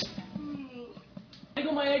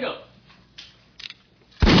My Eggo.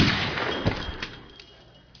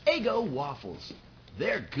 Eggo waffles.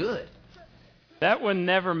 They're good. That one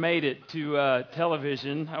never made it to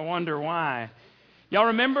television. I wonder why. Y'all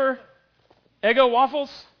remember Eggo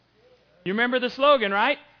waffles? You remember the slogan,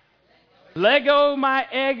 right? Leggo My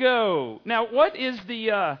Eggo. Now,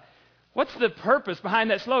 what's the purpose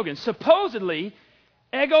behind that slogan? Supposedly,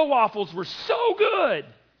 Eggo waffles were so good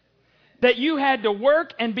that you had to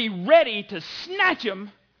work and be ready to snatch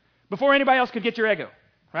them before anybody else could get your Eggo,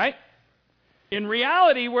 right? In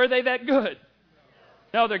reality, were they that good?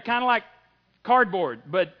 No, they're kind of like cardboard,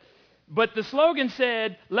 but the slogan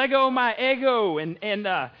said, Leggo My Eggo, and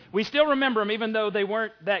we still remember them even though they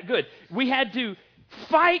weren't that good. We had to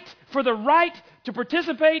fight for the right to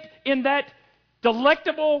participate in that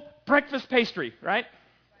delectable breakfast pastry, right?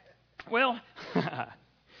 Well,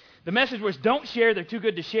 the message was don't share, they're too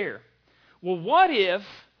good to share. Well, what if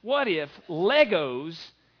Legos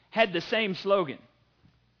had the same slogan?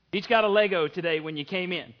 Each got a Lego today when you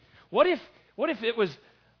came in. What if it was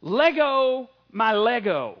Leggo My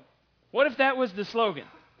Lego? What if that was the slogan?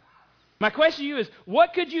 My question to you is,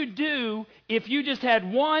 what could you do if you just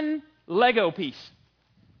had one Lego piece?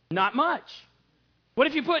 Not much. What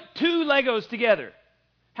if you put two Legos together?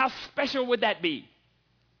 How special would that be?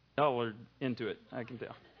 Oh, we're into it, I can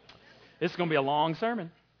tell. This is going to be a long sermon.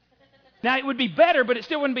 Now, it would be better, but it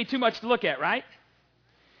still wouldn't be too much to look at, right?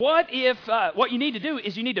 What if what you need to do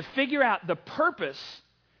is you need to figure out the purpose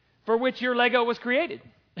for which your Lego was created?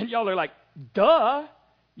 And y'all are like, duh,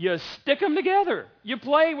 you stick them together. You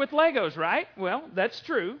play with Legos, right? Well, that's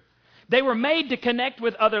true. They were made to connect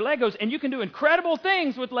with other Legos, and you can do incredible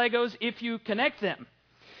things with Legos if you connect them.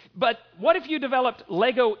 But what if you developed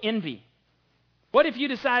Lego envy? What if you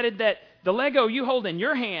decided that the Lego you hold in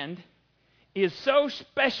your hand is so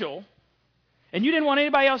special and you didn't want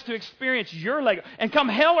anybody else to experience your Lego? And come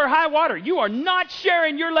hell or high water, you are not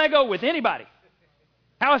sharing your Lego with anybody.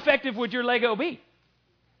 How effective would your Lego be?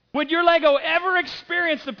 Would your Lego ever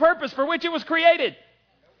experience the purpose for which it was created?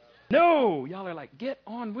 No. Y'all are like, get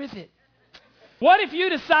on with it. What if you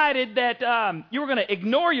decided that you were going to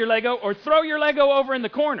ignore your Lego or throw your Lego over in the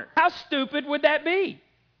corner? How stupid would that be?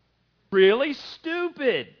 Really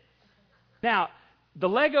stupid. Now, the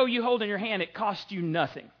Lego you hold in your hand, it cost you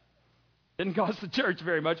nothing. Didn't cost the church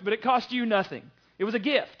very much, but it cost you nothing. It was a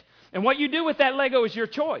gift. And what you do with that Lego is your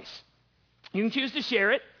choice. You can choose to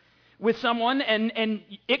share it with someone, and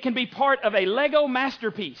it can be part of a Lego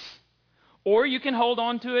masterpiece. Or you can hold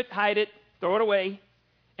on to it, hide it, throw it away,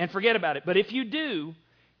 and forget about it. But if you do,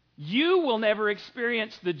 you will never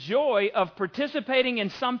experience the joy of participating in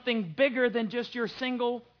something bigger than just your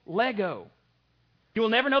single Lego. You will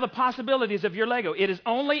never know the possibilities of your Lego. It is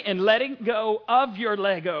only in letting go of your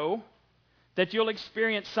Lego that you'll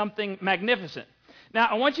experience something magnificent. Now,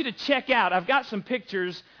 I want you to check out, I've got some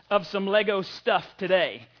pictures of some Lego stuff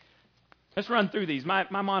today. Let's run through these. My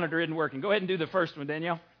monitor isn't working. Go ahead and do the first one,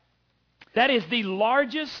 Danielle. That is the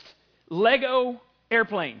largest Lego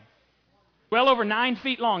airplane. Well over 9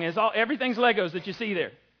 feet long. Everything's Legos that you see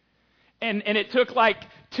there. And it took like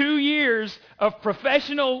 2 years of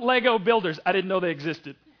professional Lego builders. I didn't know they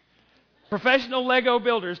existed. Professional Lego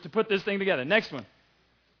builders to put this thing together. Next one.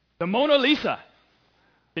 The Mona Lisa.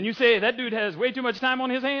 Can you say that dude has way too much time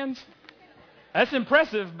on his hands? That's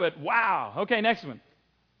impressive, but wow. Okay, next one.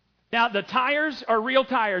 Now, the tires are real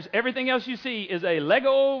tires. Everything else you see is a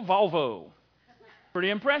Lego Volvo.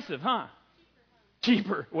 Pretty impressive, huh?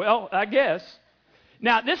 Cheaper. Well, I guess.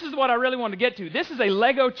 Now, this is what I really want to get to. This is a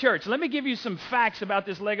Lego church. Let me give you some facts about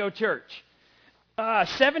this Lego church.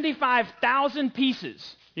 75,000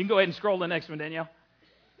 pieces. You can go ahead and scroll the next one, Danielle.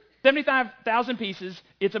 75,000 pieces.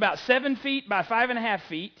 It's about 7 feet by 5.5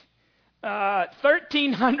 feet.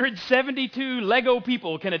 1,372 Lego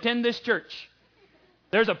people can attend this church.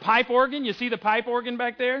 There's a pipe organ. You see the pipe organ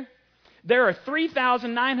back there? There are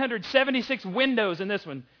 3,976 windows in this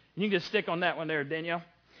one. You can just stick on that one there, Danielle.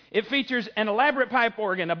 It features an elaborate pipe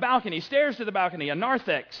organ, a balcony, stairs to the balcony, a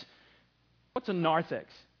narthex. What's a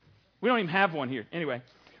narthex? We don't even have one here. Anyway.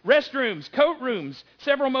 Restrooms, coat rooms,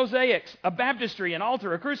 several mosaics, a baptistry, an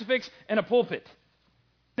altar, a crucifix, and a pulpit.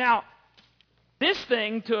 Now, this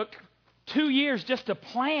thing took 2 years just to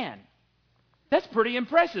plan. That's pretty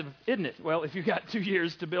impressive, isn't it? Well, if you got 2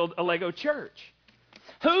 years to build a Lego church.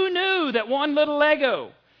 Who knew that one little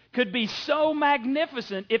Lego could be so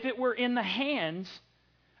magnificent if it were in the hands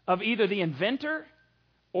of either the inventor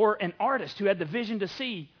or an artist who had the vision to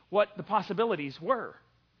see what the possibilities were?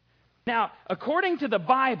 Now, according to the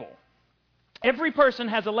Bible, every person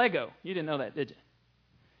has a Lego. You didn't know that, did you?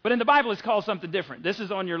 But in the Bible, it's called something different. This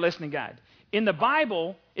is on your listening guide. In the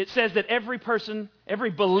Bible, it says that every person, every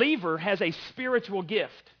believer has a spiritual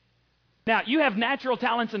gift. Now, you have natural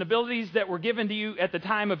talents and abilities that were given to you at the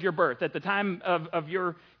time of your birth, at the time of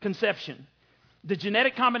your conception. The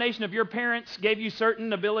genetic combination of your parents gave you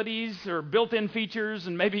certain abilities or built-in features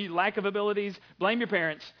and maybe lack of abilities. Blame your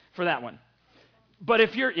parents for that one. But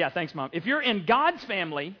thanks, Mom. If you're in God's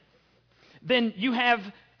family, then you have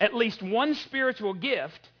at least one spiritual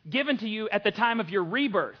gift given to you at the time of your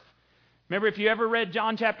rebirth. Remember, if you ever read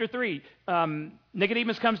John chapter 3,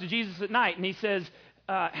 Nicodemus comes to Jesus at night and he says,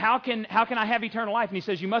 how can I have eternal life? And he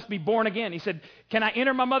says, you must be born again. He said, can I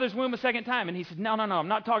enter my mother's womb a second time? And he said, no, I'm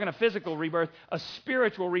not talking a physical rebirth, a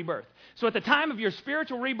spiritual rebirth. So at the time of your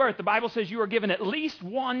spiritual rebirth, the Bible says you are given at least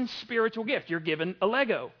one spiritual gift. You're given a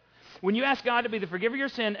Leggo. When you ask God to be the forgiver of your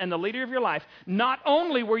sin and the leader of your life, not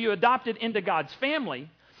only were you adopted into God's family,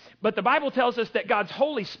 but the Bible tells us that God's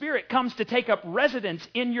Holy Spirit comes to take up residence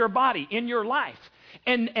in your body, in your life.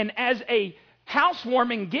 And as a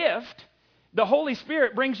housewarming gift, the Holy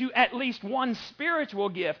Spirit brings you at least one spiritual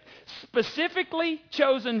gift specifically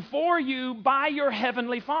chosen for you by your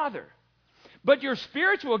Heavenly Father. But your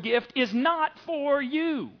spiritual gift is not for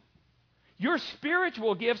you. Your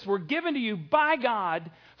spiritual gifts were given to you by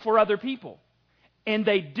God for other people. And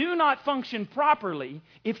they do not function properly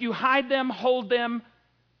if you hide them, hold them,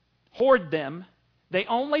 hoard them. They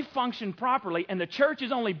only function properly, and the church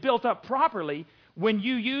is only built up properly when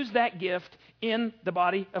you use that gift in the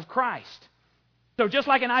body of Christ. So just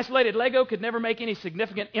like an isolated Lego could never make any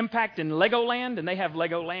significant impact in Legoland, and they have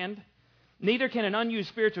Legoland, neither can an unused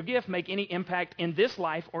spiritual gift make any impact in this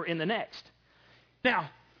life or in the next. Now,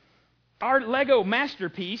 our Lego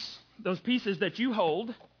masterpiece, those pieces that you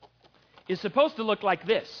hold, is supposed to look like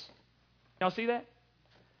this. Y'all see that?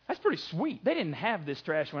 That's pretty sweet. They didn't have this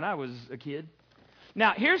trash when I was a kid.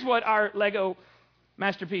 Now, here's what our Lego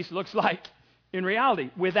masterpiece looks like in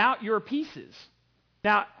reality, without your pieces.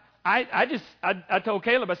 Now, I told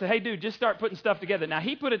Caleb, I said, hey, dude, just start putting stuff together. Now,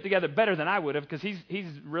 he put it together better than I would have because he's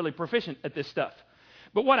really proficient at this stuff.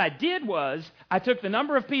 But what I did was I took the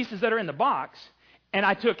number of pieces that are in the box, and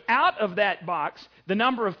I took out of that box the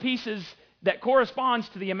number of pieces that corresponds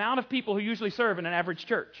to the amount of people who usually serve in an average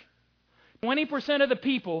church. 20% of the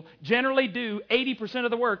people generally do 80%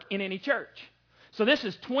 of the work in any church. So this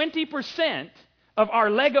is 20% of our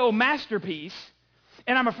Lego masterpiece,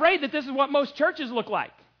 and I'm afraid that this is what most churches look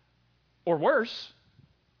like, or worse,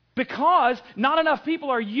 because not enough people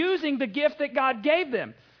are using the gift that God gave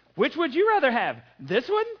them. Which would you rather have, this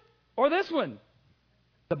one or this one?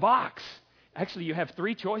 The box. Actually, you have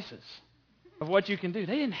 3 choices of what you can do.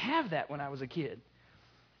 They didn't have that when I was a kid.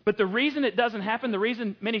 But the reason it doesn't happen, the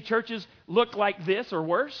reason many churches look like this or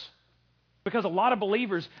worse, because a lot of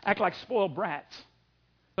believers act like spoiled brats.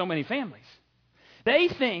 So many families. They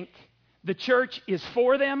think the church is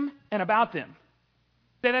for them and about them.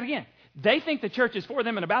 Say that again. They think the church is for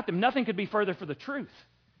them and about them. Nothing could be further from the truth.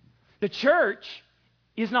 The church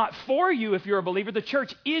is not for you if you're a believer. The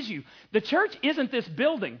church is you. The church isn't this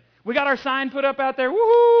building. We got our sign put up out there.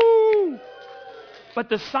 Woohoo! But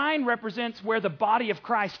the sign represents where the body of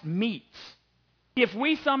Christ meets. If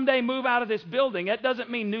we someday move out of this building, that doesn't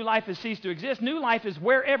mean New Life has ceased to exist. New Life is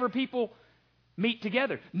wherever people meet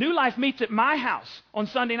together. New Life meets at my house on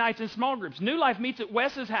Sunday nights in small groups. New Life meets at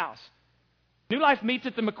Wes's house. New Life meets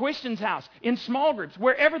at the McQuistion's house in small groups.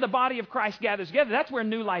 Wherever the body of Christ gathers together, that's where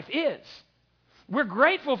New Life is. We're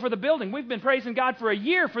grateful for the building. We've been praising God for a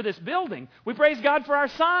year for this building. We praise God for our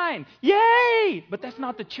sign. Yay! But that's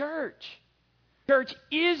not the church. Church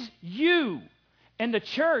is you, and the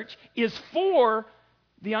church is for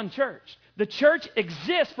the unchurched. The church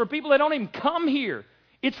exists for people that don't even come here.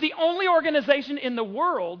 It's the only organization in the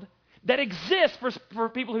world that exists for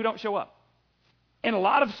people who don't show up. And a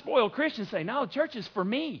lot of spoiled Christians say, no, church is for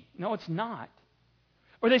me. No, it's not.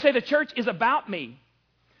 Or they say the church is about me.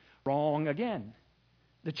 Wrong again.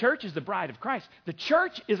 The church is the bride of Christ. The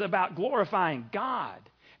church is about glorifying God.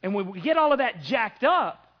 And when we get all of that jacked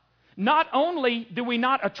up, not only do we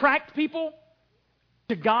not attract people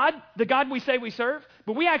to God, the God we say we serve,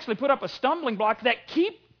 but we actually put up a stumbling block that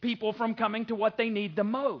keep people from coming to what they need the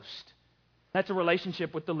most. That's a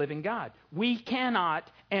relationship with the living God. We cannot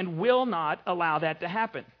and will not allow that to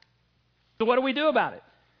happen. So what do we do about it?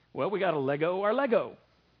 Well, we got to Lego our Lego.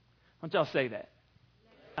 Why don't y'all say that?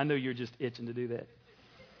 I know you're just itching to do that.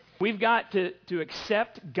 We've got to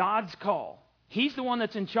accept God's call. He's the one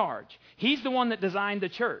that's in charge. He's the one that designed the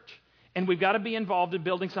church. And we've got to be involved in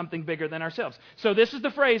building something bigger than ourselves. So this is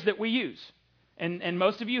the phrase that we use. And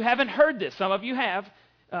most of you haven't heard this. Some of you have.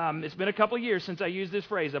 It's been a couple of years since I used this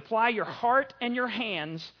phrase. Apply your heart and your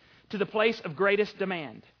hands to the place of greatest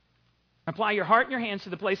demand. Apply your heart and your hands to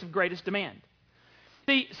the place of greatest demand.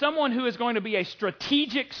 See, someone who is going to be a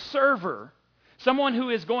strategic server, someone who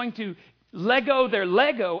is going to Lego their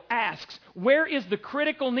Lego asks, where is the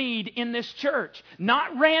critical need in this church?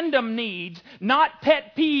 Not random needs, not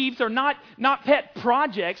pet peeves, or not pet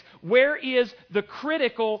projects. Where is the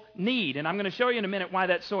critical need? And I'm going to show you in a minute why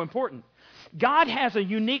that's so important. God has a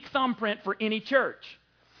unique thumbprint for any church.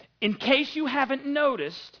 In case you haven't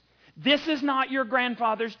noticed, this is not your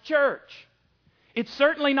grandfather's church. It's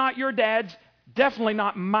certainly not your dad's, definitely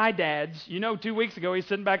not my dad's. 2 weeks ago, he's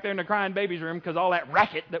sitting back there in the crying baby's room because all that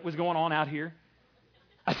racket that was going on out here.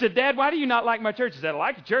 I said, Dad, why do you not like my church? He said, I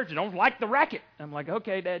like the church. I don't like the racket. I'm like,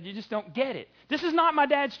 okay, Dad, you just don't get it. This is not my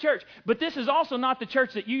dad's church, but this is also not the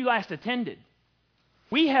church that you last attended.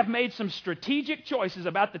 We have made some strategic choices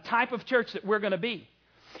about the type of church that we're going to be.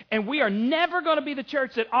 And we are never going to be the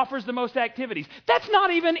church that offers the most activities. That's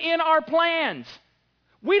not even in our plans.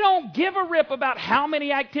 We don't give a rip about how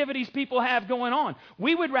many activities people have going on.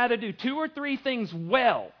 We would rather do 2 or 3 things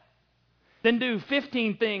well than do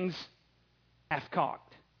 15 things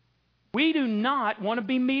half-cocked. We do not want to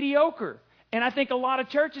be mediocre. And I think a lot of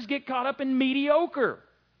churches get caught up in mediocre.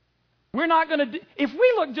 We're not going to do, if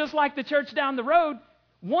we look just like the church down the road,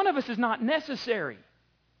 one of us is not necessary.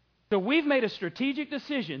 So we've made a strategic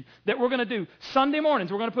decision that we're going to do Sunday mornings.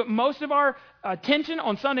 We're going to put most of our attention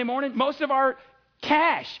on Sunday morning. Most of our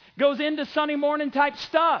cash goes into Sunday morning type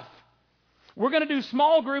stuff. We're going to do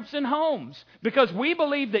small groups in homes because we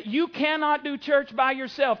believe that you cannot do church by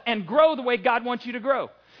yourself and grow the way God wants you to grow.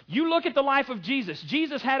 You look at the life of Jesus.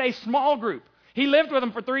 Jesus had a small group. He lived with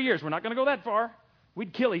them for 3 years. We're not going to go that far.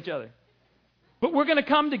 We'd kill each other. But we're going to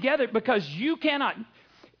come together because you cannot.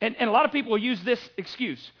 And a lot of people will use this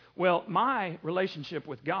excuse. Well, my relationship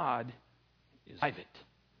with God is private.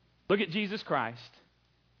 Look at Jesus Christ.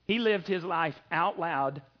 He lived his life out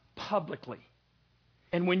loud publicly.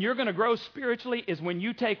 And when you're going to grow spiritually is when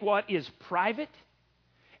you take what is private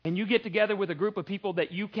and you get together with a group of people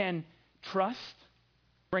that you can trust,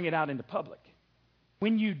 bring it out into public.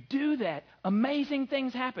 When you do that, amazing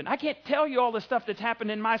things happen. I can't tell you all the stuff that's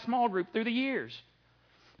happened in my small group through the years.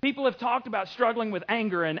 People have talked about struggling with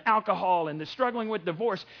anger and alcohol and the struggling with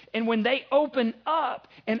divorce. And when they open up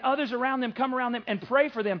and others around them come around them and pray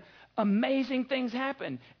for them, amazing things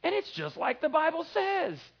happen. And it's just like the Bible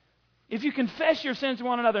says. If you confess your sins to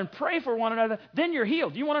one another and pray for one another, then you're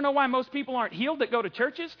healed. You want to know why most people aren't healed that go to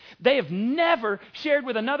churches? They have never shared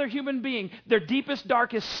with another human being their deepest,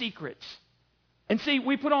 darkest secrets. And see,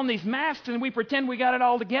 we put on these masks and we pretend we got it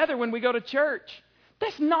all together when we go to church.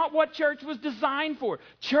 That's not what church was designed for.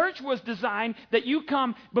 Church was designed that you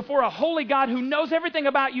come before a holy God who knows everything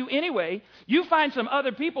about you anyway. You find some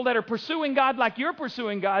other people that are pursuing God like you're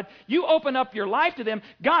pursuing God. You open up your life to them.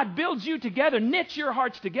 God builds you together, knits your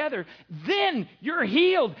hearts together. Then you're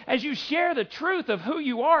healed as you share the truth of who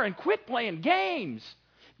you are and quit playing games.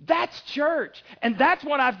 That's church. And that's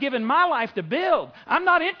what I've given my life to build. I'm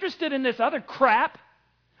not interested in this other crap.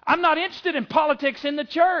 I'm not interested in politics in the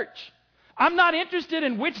church. I'm not interested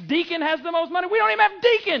in which deacon has the most money. We don't even have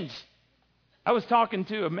deacons. I was talking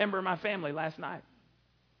to a member of my family last night.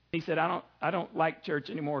 He said, I don't like church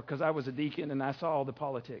anymore because I was a deacon and I saw all the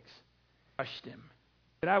politics. I crushed him.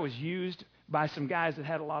 That I was used by some guys that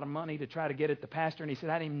had a lot of money to try to get at the pastor. And he said,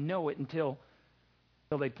 I didn't even know it until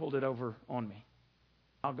they pulled it over on me.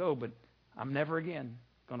 I'll go, but I'm never again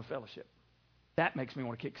going to fellowship. That makes me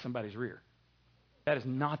want to kick somebody's rear. That is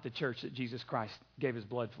not the church that Jesus Christ gave his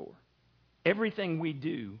blood for. Everything we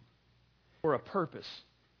do for a purpose.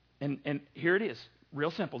 And here it is, real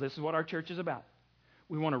simple. This is what our church is about.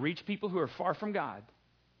 We want to reach people who are far from God,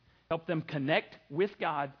 help them connect with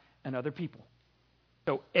God and other people.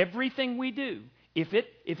 So everything we do, if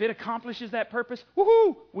it accomplishes that purpose,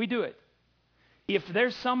 woohoo, we do it. If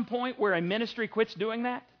there's some point where a ministry quits doing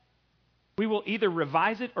that, we will either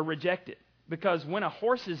revise it or reject it. Because when a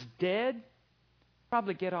horse is dead,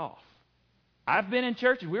 probably get off. I've been in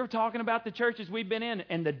churches. We were talking about the churches we've been in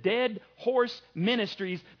and the dead horse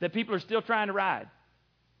ministries that people are still trying to ride.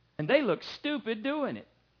 And they look stupid doing it.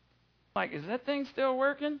 Like, is that thing still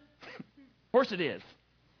working? Of course it is.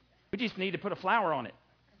 We just need to put a flower on it.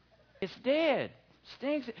 It's dead.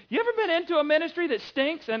 Stinks. You ever been into a ministry that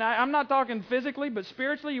stinks? And I'm not talking physically, but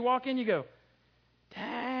spiritually. You walk in, you go,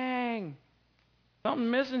 dang,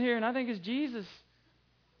 something missing here, and I think it's Jesus.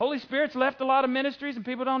 Holy Spirit's left a lot of ministries and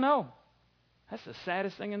people don't know. That's the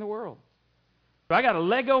saddest thing in the world. So I got to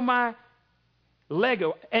Lego my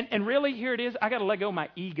Lego. And really, here it is. I got to Lego my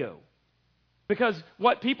ego. Because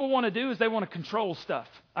what people want to do is they want to control stuff.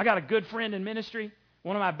 I got a good friend in ministry.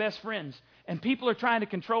 one of my best friends, and people are trying to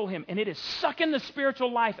control him, and it is sucking the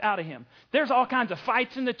spiritual life out of him. There's all kinds of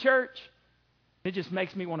fights in the church. It just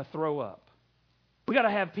makes me want to throw up. We got to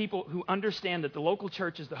have people who understand that the local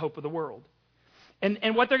church is the hope of the world.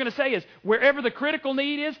 And what they're going to say is, wherever the critical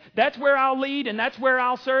need is, that's where I'll lead and that's where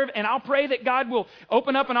I'll serve. And I'll pray that God will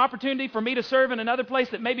open up an opportunity for me to serve in another place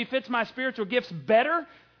that maybe fits my spiritual gifts better.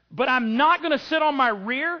 But I'm not going to sit on my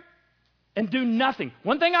rear and do nothing.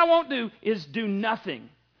 One thing I won't do is do nothing,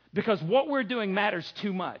 because what we're doing matters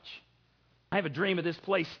too much. I have a dream of this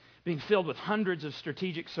place being filled with hundreds of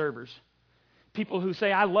strategic servers. People who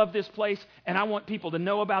say, I love this place, and I want people to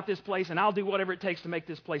know about this place, and I'll do whatever it takes to make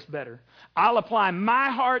this place better. I'll apply my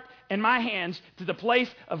heart and my hands to the place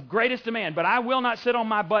of greatest demand, but I will not sit on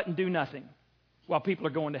my butt and do nothing while people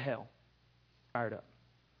are going to hell. Fired up.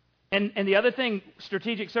 And the other thing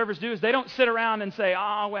strategic servers do is they don't sit around and say,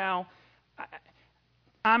 I'm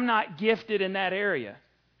not gifted in that area.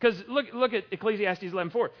 Because look at Ecclesiastes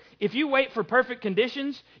 11:4. If you wait for perfect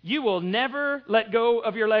conditions, you will never let go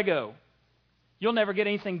of your Leggo. You'll never get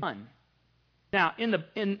anything done. Now, in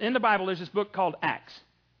the Bible, there's this book called Acts.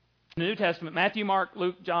 In the New Testament, Matthew, Mark,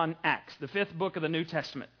 Luke, John, Acts, the 5th book of the New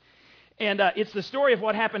Testament. And it's the story of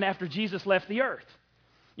what happened after Jesus left the earth.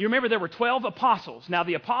 You remember there were 12 apostles. Now,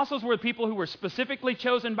 the apostles were the people who were specifically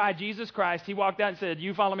chosen by Jesus Christ. He walked out and said,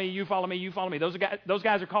 you follow me, you follow me, you follow me. Those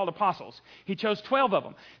guys are called apostles. He chose 12 of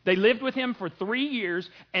them. They lived with him for 3 years,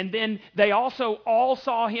 and then they also all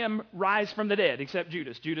saw him rise from the dead, except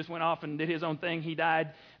Judas. Judas went off and did his own thing. He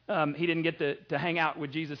died. He didn't get to hang out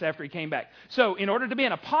with Jesus after he came back. So in order to be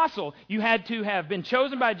an apostle, you had to have been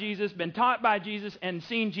chosen by Jesus, been taught by Jesus, and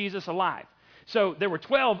seen Jesus alive. So there were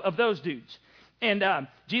 12 of those dudes. And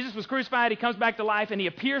Jesus was crucified, he comes back to life, and he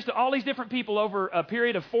appears to all these different people over a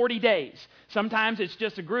period of 40 days. Sometimes it's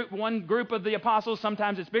just one group of the apostles,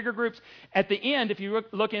 sometimes it's bigger groups. At the end, if you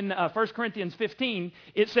look in 1 Corinthians 15,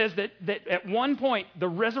 it says that at one point, the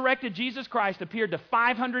resurrected Jesus Christ appeared to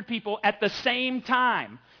 500 people at the same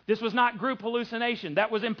time. This was not group hallucination. That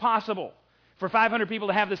was impossible for 500 people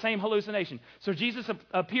to have the same hallucination. So Jesus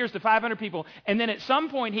appears to 500 people, and then at some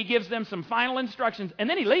point, he gives them some final instructions, and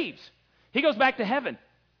then he leaves. He goes back to heaven.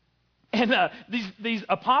 And these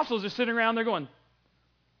apostles are sitting around there going,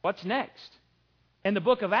 what's next? And the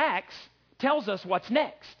book of Acts tells us what's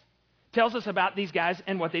next. Tells us about these guys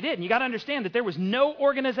and what they did. And you got to understand that there was no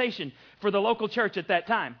organization for the local church at that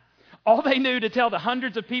time. All they knew to tell the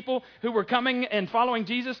hundreds of people who were coming and following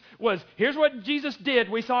Jesus was, here's what Jesus did.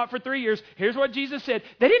 We saw it for 3 years. Here's what Jesus said.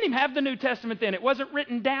 They didn't even have the New Testament then. It wasn't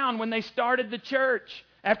written down when they started the church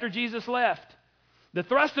after Jesus left. The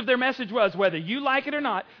thrust of their message was, whether you like it or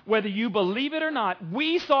not, whether you believe it or not,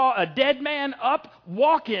 we saw a dead man up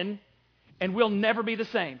walking, and we'll never be the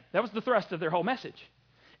same. That was the thrust of their whole message.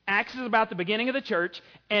 Acts is about the beginning of the church,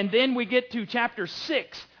 and then we get to chapter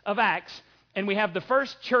 6 of Acts, and we have the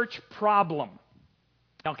first church problem.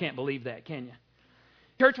 Y'all can't believe that, can you?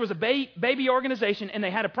 Church was a baby organization, and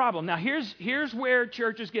they had a problem. Now, here's where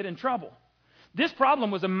churches get in trouble. This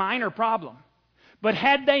problem was a minor problem. But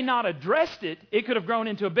had they not addressed it, it could have grown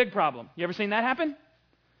into a big problem. You ever seen that happen?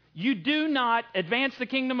 You do not advance the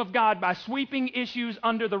kingdom of God by sweeping issues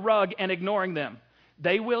under the rug and ignoring them.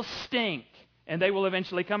 They will stink, and they will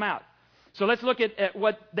eventually come out. So let's look at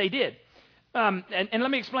what they did. And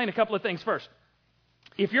let me explain a couple of things first.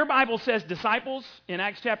 If your Bible says disciples in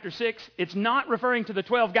Acts chapter 6, it's not referring to the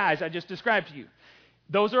 12 guys I just described to you.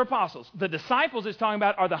 Those are apostles. The disciples it's talking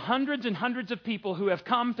about are the hundreds and hundreds of people who have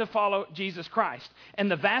come to follow Jesus Christ.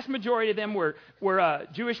 And the vast majority of them were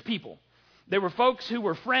Jewish people. They were folks who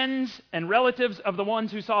were friends and relatives of the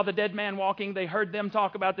ones who saw the dead man walking. They heard them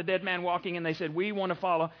talk about the dead man walking, and they said, we want to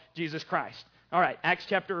follow Jesus Christ. All right, Acts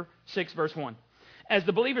chapter 6, verse 1. As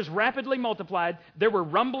the believers rapidly multiplied, there were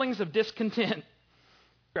rumblings of discontent.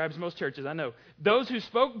 Describes most churches, I know. Those who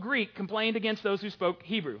spoke Greek complained against those who spoke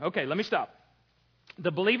Hebrew. Okay, let me stop.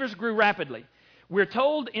 The believers grew rapidly. We're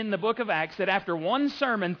told in the book of Acts that after one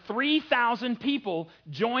sermon, 3,000 people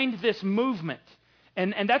joined this movement.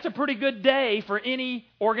 And that's a pretty good day for any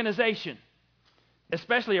organization,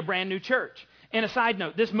 especially a brand new church. And a side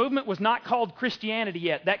note, this movement was not called Christianity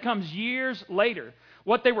yet. That comes years later.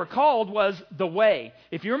 What they were called was the way.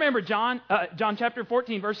 If you remember John chapter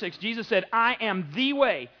 14, verse 6, Jesus said, I am the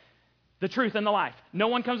way, the truth, and the life. No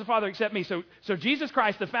one comes to the Father except me. So Jesus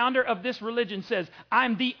Christ, the founder of this religion, says,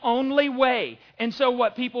 I'm the only way. And so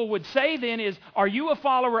what people would say then is, are you a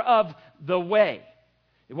follower of the way?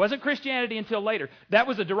 It wasn't Christianity until later. That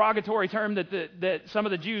was a derogatory term that some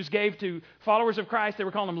of the Jews gave to followers of Christ. They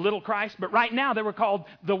were calling them little Christ. But right now they were called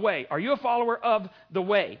the way. Are you a follower of the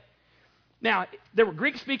way? Now, there were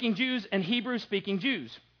Greek-speaking Jews and Hebrew-speaking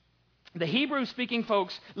Jews. The Hebrew-speaking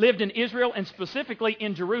folks lived in Israel and specifically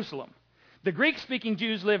in Jerusalem. The Greek-speaking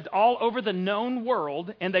Jews lived all over the known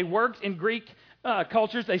world, and they worked in Greek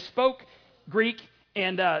cultures. They spoke Greek,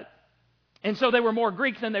 and so they were more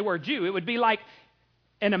Greek than they were Jew. It would be like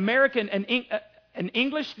an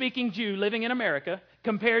English-speaking Jew living in America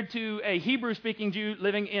compared to a Hebrew-speaking Jew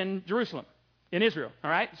living in Jerusalem, in Israel. All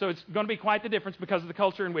right? So it's going to be quite the difference because of the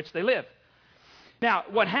culture in which they live. Now,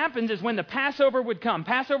 what happens is when the Passover would come,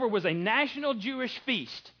 Passover was a national Jewish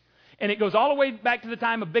feast, and it goes all the way back to the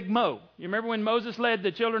time of Big Mo. You remember when Moses led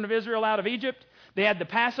the children of Israel out of Egypt? They had the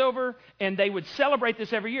Passover, and they would celebrate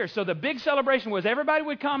this every year. So the big celebration was everybody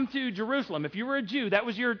would come to Jerusalem. If you were a Jew, that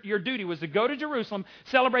was your duty, was to go to Jerusalem,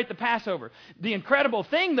 celebrate the Passover. The incredible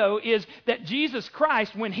thing, though, is that Jesus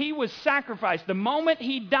Christ, when he was sacrificed, the moment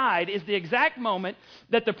he died is the exact moment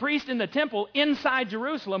that the priest in the temple inside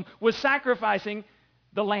Jerusalem was sacrificing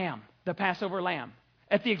the lamb, the Passover lamb.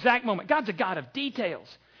 At the exact moment. God's a God of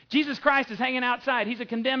details. Jesus Christ is hanging outside. He's a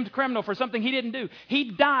condemned criminal for something he didn't do.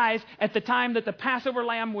 He dies at the time that the Passover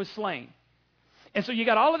lamb was slain. And so you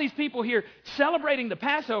got all of these people here celebrating the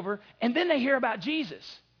Passover, and then they hear about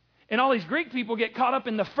Jesus. And all these Greek people get caught up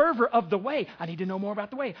in the fervor of the way. I need to know more about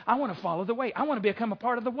the way. I want to follow the way. I want to become a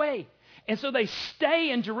part of the way. And so they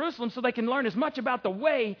stay in Jerusalem so they can learn as much about the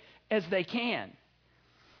way as they can.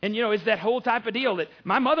 And, it's that whole type of deal that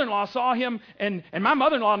my mother-in-law saw him, and my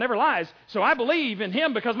mother-in-law never lies, so I believe in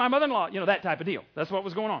him because my mother-in-law, that type of deal. That's what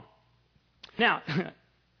was going on. Now,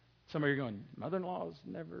 some of you are going, mother-in-laws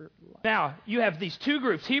never lie. Now, you have these two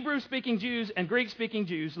groups, Hebrew-speaking Jews and Greek-speaking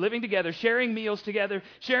Jews, living together, sharing meals together,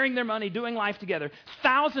 sharing their money, doing life together.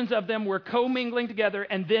 Thousands of them were commingling together,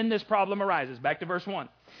 and then this problem arises. Back to verse 1.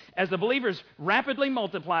 As the believers rapidly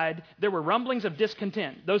multiplied, there were rumblings of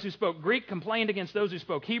discontent. Those who spoke Greek complained against those who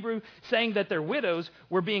spoke Hebrew, saying that their widows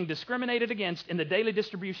were being discriminated against in the daily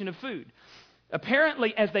distribution of food.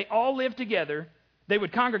 Apparently, as they all lived together, they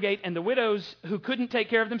would congregate, and the widows who couldn't take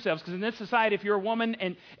care of themselves, because in this society, if you're a woman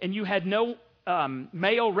and you had no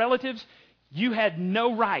male relatives, you had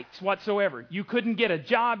no rights whatsoever. You couldn't get a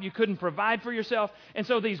job. You couldn't provide for yourself. And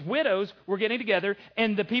so these widows were getting together,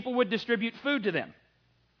 and the people would distribute food to them.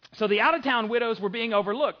 So the out-of-town widows were being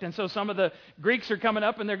overlooked. And so some of the Greeks are coming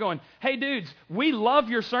up and they're going, hey, dudes, we love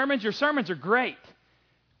your sermons. Your sermons are great.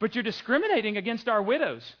 But you're discriminating against our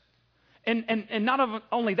widows. And not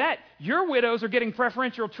only that, your widows are getting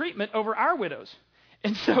preferential treatment over our widows.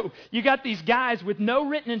 And so you got these guys with no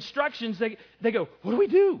written instructions. They go, what do we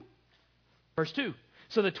do? Verse 2.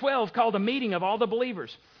 So the 12 called a meeting of all the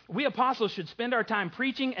believers. We apostles should spend our time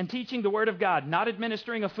preaching and teaching the word of God, not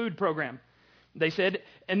administering a food program. They said,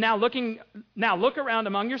 and now look around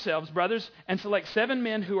among yourselves, brothers, and select 7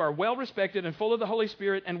 men who are well respected and full of the Holy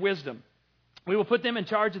Spirit and wisdom. We will put them in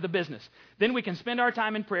charge of the business. Then we can spend our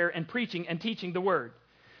time in prayer and preaching and teaching the word.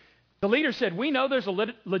 The leader said, we know there's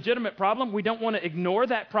a legitimate problem. We don't want to ignore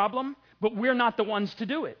that problem, but we're not the ones to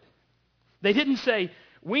do it. They didn't say,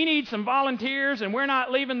 we need some volunteers and we're not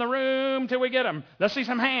leaving the room till we get them. Let's see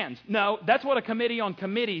some hands. No, that's what a committee on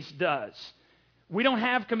committees does. We don't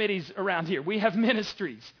have committees around here. We have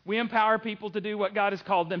ministries. We empower people to do what God has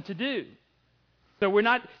called them to do. So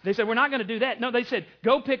they said, we're not going to do that. No, they said,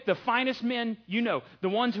 go pick the finest men you know, the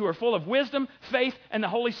ones who are full of wisdom, faith, and the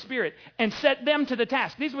Holy Spirit, and set them to the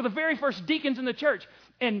task. These were the very first deacons in the church.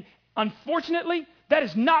 And unfortunately, that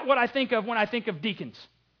is not what I think of when I think of deacons.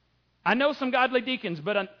 I know some godly deacons,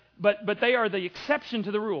 but they are the exception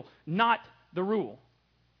to the rule, not the rule.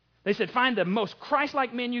 They said, find the most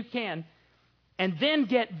Christ-like men you can, and then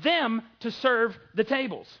get them to serve the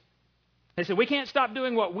tables. They said, we can't stop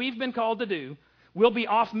doing what we've been called to do. We'll be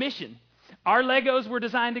off mission. Our Legos were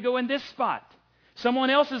designed to go in this spot. Someone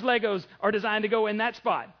else's Legos are designed to go in that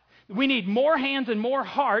spot. We need more hands and more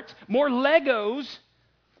hearts, more Legos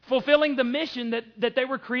fulfilling the mission that they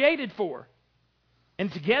were created for.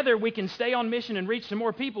 And together we can stay on mission and reach some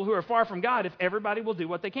more people who are far from God if everybody will do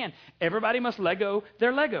what they can. Everybody must Lego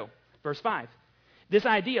their Lego. Verse 5. This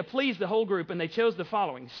idea pleased the whole group, and they chose the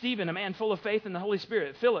following. Stephen, a man full of faith in the Holy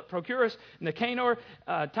Spirit. Philip, Prochorus, Nicanor,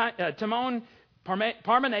 Timon,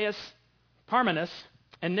 Parmenas,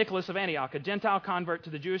 and Nicholas of Antioch, a Gentile convert to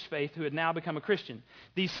the Jewish faith who had now become a Christian.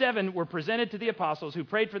 These 7 were presented to the apostles, who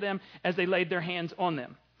prayed for them as they laid their hands on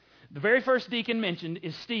them. The very first deacon mentioned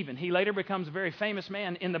is Stephen. He later becomes a very famous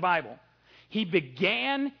man in the Bible. He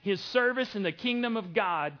began his service in the kingdom of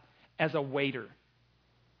God as a waiter.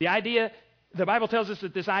 The Bible tells us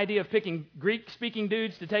that this idea of picking Greek-speaking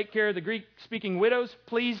dudes to take care of the Greek-speaking widows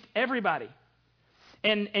pleased everybody.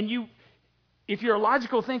 And if you're a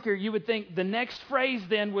logical thinker, you would think the next phrase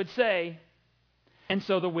then would say, And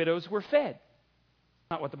so the widows were fed.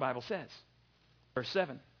 Not what the Bible says. Verse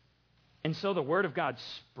 7. And so the word of God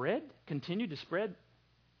continued to spread.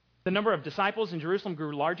 The number of disciples in Jerusalem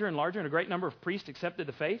grew larger and larger, and a great number of priests accepted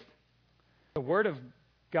the faith. The word of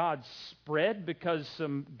God spread because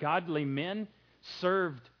some godly men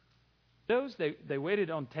served those. They waited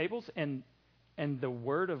on tables, and the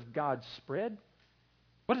word of God spread.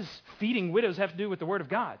 What does feeding widows have to do with the word of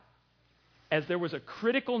God? As there was a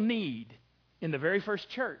critical need in the very first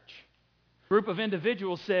church, a group of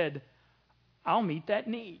individuals said, I'll meet that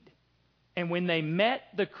need. And when they met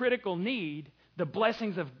the critical need, the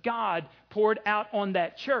blessings of God poured out on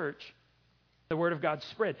that church. The word of God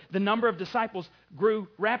spread. The number of disciples grew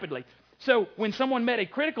rapidly. So when someone met a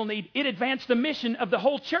critical need, it advanced the mission of the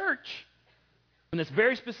whole church. When this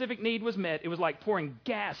very specific need was met, it was like pouring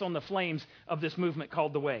gas on the flames of this movement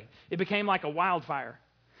called the Way. It became like a wildfire.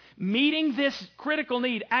 Meeting this critical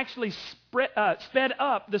need actually sped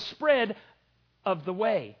up the spread of the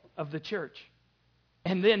Way of the church.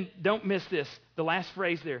 And then, don't miss this, the last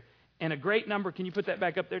phrase there. And a great number, can you put that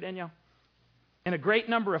back up there, Danielle? And a great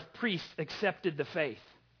number of priests accepted the faith.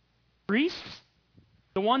 Priests?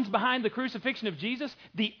 The ones behind the crucifixion of Jesus?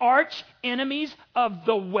 The arch enemies of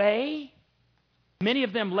the Way? Many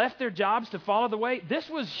of them left their jobs to follow the Way. This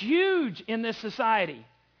was huge in this society.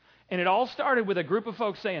 And it all started with a group of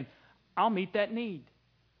folks saying, I'll meet that need.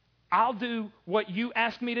 I'll do what you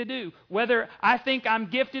ask me to do. Whether I think I'm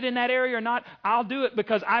gifted in that area or not, I'll do it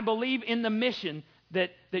because I believe in the mission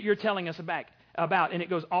that you're telling us about. And it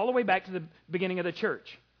goes all the way back to the beginning of the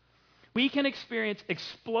church. We can experience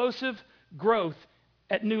explosive growth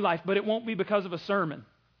at New Life, but it won't be because of a sermon.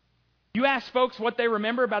 You ask folks what they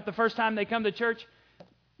remember about the first time they come to church,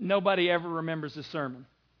 nobody ever remembers the sermon.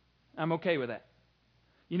 I'm okay with that.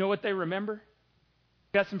 You know what they remember?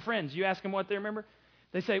 Got some friends. You ask them what they remember.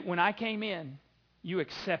 They say, when I came in, you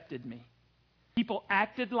accepted me. People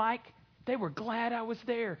acted like they were glad I was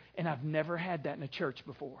there, and I've never had that in a church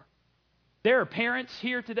before. There are parents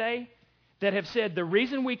here today that have said, the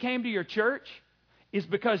reason we came to your church is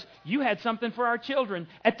because you had something for our children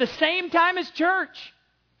at the same time as church.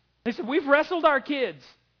 They said, we've wrestled our kids.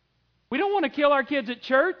 We don't want to kill our kids at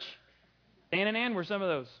church. Dan and Ann were some of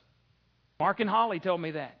those. Mark and Holly told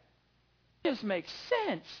me that. It just makes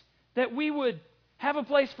sense that we would have a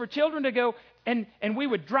place for children to go, and we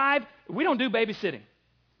would drive. We don't do babysitting.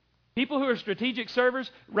 People who are strategic servers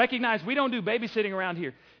recognize we don't do babysitting around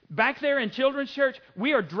here. Back there in children's church,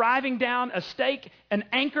 we are driving down a stake, an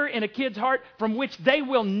anchor in a kid's heart from which they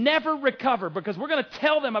will never recover, because we're going to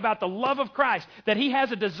tell them about the love of Christ, that He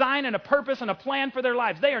has a design and a purpose and a plan for their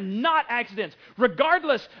lives. They are not accidents,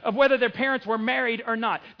 regardless of whether their parents were married or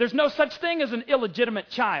not. There's no such thing as an illegitimate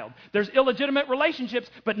child. There's illegitimate relationships,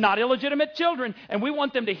 but not illegitimate children, and we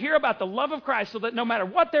want them to hear about the love of Christ so that no matter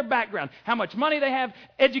what their background, how much money they have,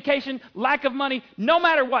 education, lack of money, no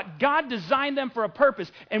matter what, God designed them for a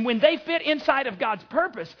purpose. And when they fit inside of God's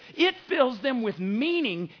purpose, it fills them with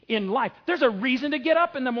meaning in life. There's a reason to get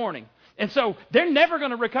up in the morning. And so they're never going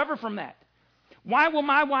to recover from that. Why will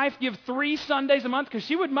my wife give 3 Sundays a month? Because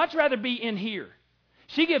she would much rather be in here.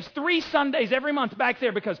 She gives 3 Sundays every month back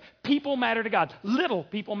there because people matter to God. Little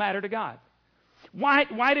people matter to God.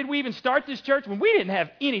 Why did we even start this church when we didn't have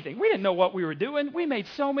anything? We didn't know what we were doing. We made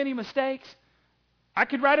so many mistakes. I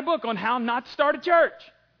could write a book on how not to start a church.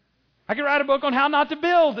 I could write a book on how not to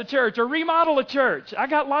build a church or remodel a church. I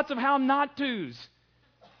got lots of how not to's.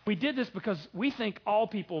 We did this because we think all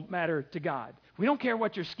people matter to God. We don't care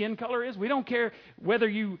what your skin color is. We don't care whether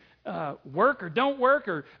you work or don't work,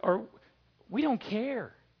 or we don't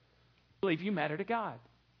care. We believe you matter to God.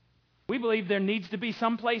 We believe there needs to be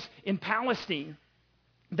some place in Palestine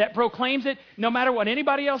that proclaims it no matter what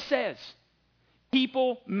anybody else says.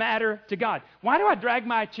 People matter to God. Why do I drag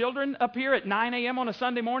my children up here at 9 a.m. on a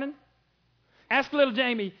Sunday morning? Ask little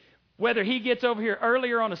Jamie whether he gets over here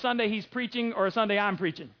earlier on a Sunday he's preaching or a Sunday I'm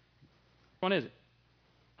preaching. Which one is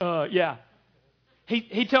it? Yeah.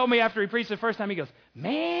 He told me after he preached the first time, he goes,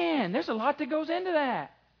 man, there's a lot that goes into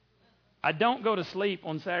that. I don't go to sleep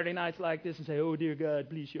on Saturday nights like this and say, oh, dear God,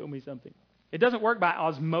 please show me something. It doesn't work by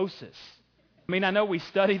osmosis. I mean, I know we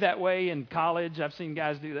study that way in college. I've seen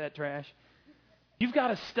guys do that trash. You've got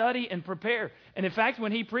to study and prepare. And in fact,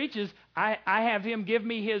 when he preaches, I have him give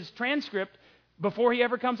me his transcript before he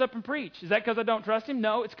ever comes up and preach. Is that because I don't trust him?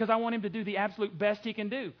 No, it's because I want him to do the absolute best he can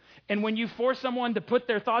do. And when you force someone to put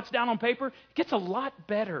their thoughts down on paper, it gets a lot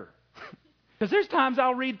better. Because there's times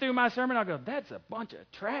I'll read through my sermon, I'll go, that's a bunch of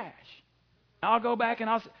trash. I'll go back and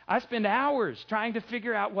I spend hours trying to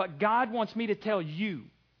figure out what God wants me to tell you.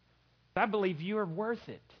 I believe you are worth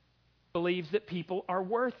it. Believes that people are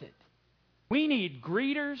worth it. We need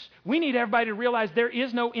greeters. We need everybody to realize there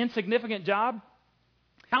is no insignificant job.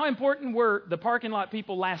 How important were the parking lot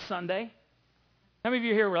people last Sunday? How many of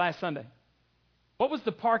you here were last Sunday? What was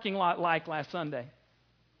the parking lot like last Sunday?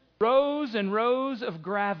 Rows and rows of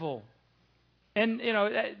gravel. And,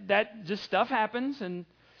 that just stuff happens. And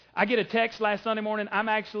I get a text last Sunday morning. I'm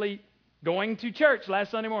actually going to church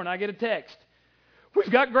last Sunday morning. I get a text.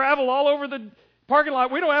 We've got gravel all over the parking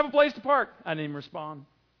lot. We don't have a place to park. I didn't even respond.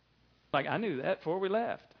 Like, I knew that before we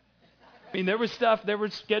left. I mean, there was stuff. They were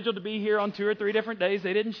scheduled to be here on 2 or 3 different days.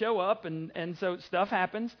 They didn't show up. And so stuff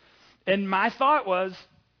happens. And my thought was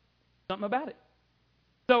something about it.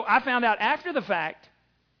 So I found out after the fact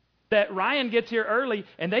that Ryan gets here early,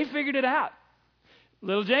 and they figured it out.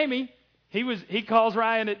 Little Jamie, he calls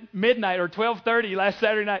Ryan at midnight or 12:30 last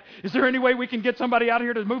Saturday night. Is there any way we can get somebody out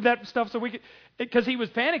here to move that stuff so we can? Because he was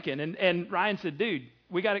panicking, and Ryan said, dude,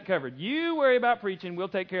 we got it covered. You worry about preaching. We'll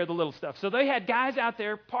take care of the little stuff. So they had guys out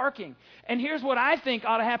there parking. And here's what I think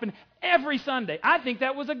ought to happen every Sunday. I think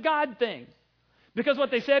that was a God thing. Because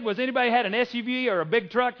what they said was anybody had an SUV or a big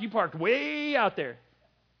truck, you parked way out there.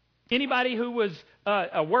 Anybody who was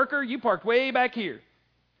a worker, you parked way back here.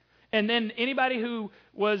 And then anybody who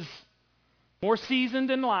was more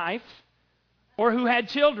seasoned in life or who had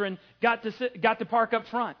children got to park up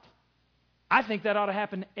front. I think that ought to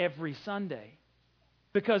happen every Sunday.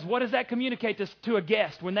 Because what does that communicate to a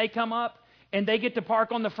guest? When they come up and they get to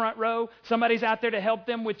park on the front row, somebody's out there to help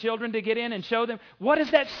them with children to get in and show them. What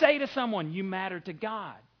does that say to someone? You matter to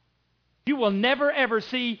God. You will never, ever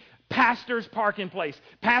see pastor's parking place,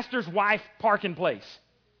 pastor's wife parking place.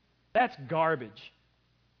 That's garbage.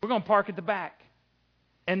 We're going to park at the back.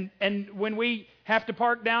 And when we have to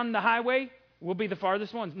park down the highway, we'll be the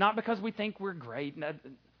farthest ones. Not because we think we're great, but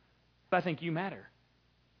I think you matter.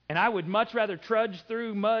 And I would much rather trudge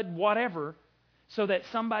through mud, whatever, so that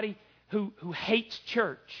somebody who hates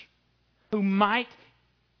church, who might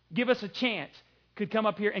give us a chance, could come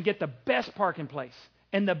up here and get the best parking place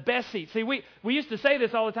and the best seats. See, we used to say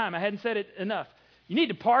this all the time. I hadn't said it enough. You need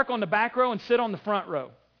to park on the back row and sit on the front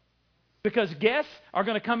row. Because guests are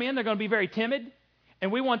going to come in, they're going to be very timid,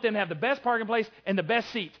 and we want them to have the best parking place and the best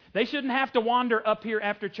seats. They shouldn't have to wander up here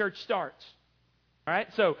after church starts. All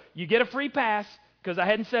right? So you get a free pass, because I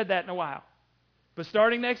hadn't said that in a while. But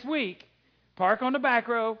starting next week, park on the back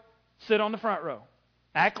row, sit on the front row.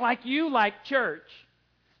 Act like you like church.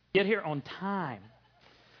 Get here on time.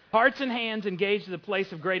 Hearts and hands engaged in the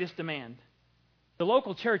place of greatest demand. The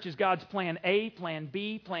local church is God's plan A, plan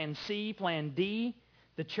B, plan C, plan D.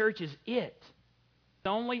 The church is it.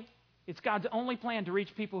 It's God's only plan to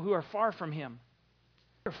reach people who are far from Him.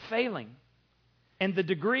 They're failing. And the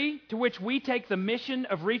degree to which we take the mission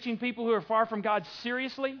of reaching people who are far from God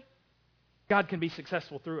seriously, God can be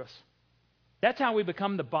successful through us. That's how we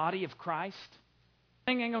become the body of Christ.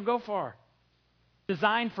 Thing ain't going to go far.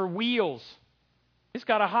 Designed for wheels. It's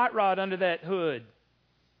got a hot rod under that hood.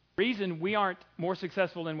 The reason we aren't more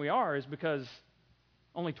successful than we are is because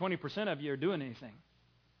only 20% of you are doing anything.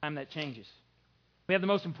 Time that changes. We have the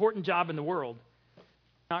most important job in the world.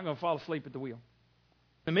 Not going to fall asleep at the wheel.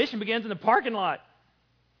 The mission begins in the parking lot.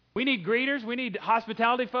 We need greeters. We need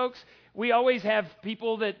hospitality folks. We always have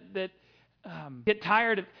people that get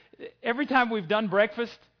tired of. Every time we've done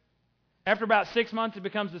breakfast, after about 6 months, it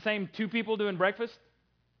becomes the same 2 people doing breakfast.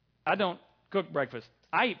 I don't cook breakfast.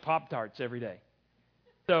 I eat Pop-Tarts every day.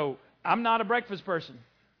 So I'm not a breakfast person.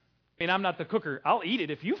 I mean, I'm not the cooker. I'll eat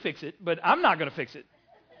it if you fix it, but I'm not going to fix it.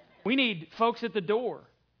 We need folks at the door.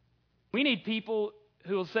 We need people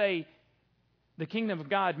who will say, the kingdom of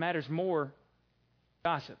God matters more than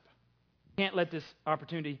gossip. Can't let this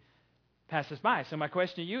opportunity pass us by. So my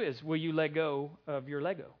question to you is, will you let go of your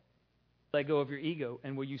Lego? Let go of your ego,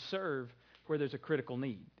 and will you serve where there's a critical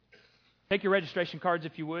need? Take your registration cards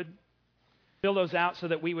if you would. Fill those out so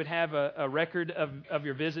that we would have a record of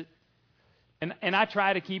your visit. And I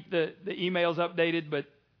try to keep the emails updated, but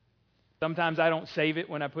sometimes I don't save it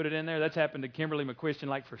when I put it in there. That's happened to Kimberly McQuistion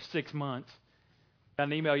like for 6 months. Got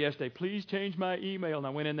an email yesterday, please change my email. And I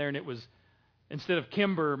went in there and it was, instead of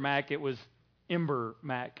Kimber Mac, it was Ember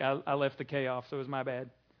Mac. I left the K off, so it was my bad.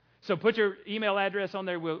 So put your email address on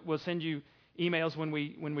there. We'll send you emails when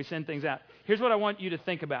we send things out. Here's what I want you to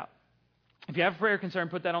think about. If you have a prayer concern,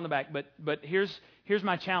 put that on the back. But here's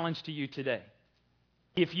my challenge to you today.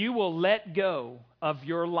 If you will let go of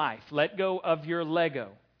your life, let go of your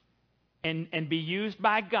Lego, and be used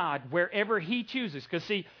by God wherever He chooses. Because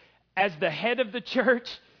see, as the head of the church,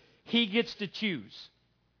 He gets to choose.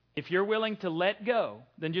 If you're willing to let go,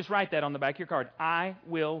 then just write that on the back of your card. I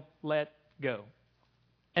will let go.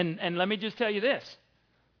 And let me just tell you this.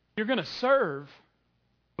 You're going to serve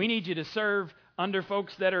We need you to serve under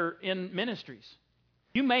folks that are in ministries.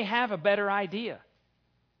 You may have a better idea,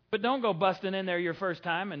 but don't go busting in there your first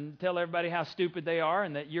time and tell everybody how stupid they are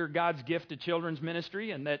and that you're God's gift to children's ministry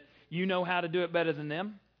and that you know how to do it better than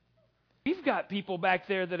them. We've got people back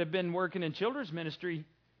there that have been working in children's ministry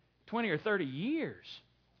 20 or 30 years.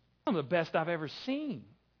 Some of the best I've ever seen.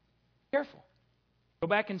 Careful. Go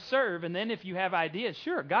back and serve, and then if you have ideas,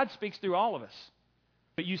 sure, God speaks through all of us.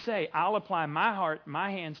 But you say, I'll apply my heart,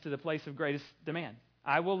 my hands to the place of greatest demand.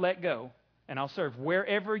 I will let go, and I'll serve.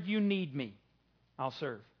 Wherever you need me, I'll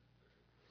serve.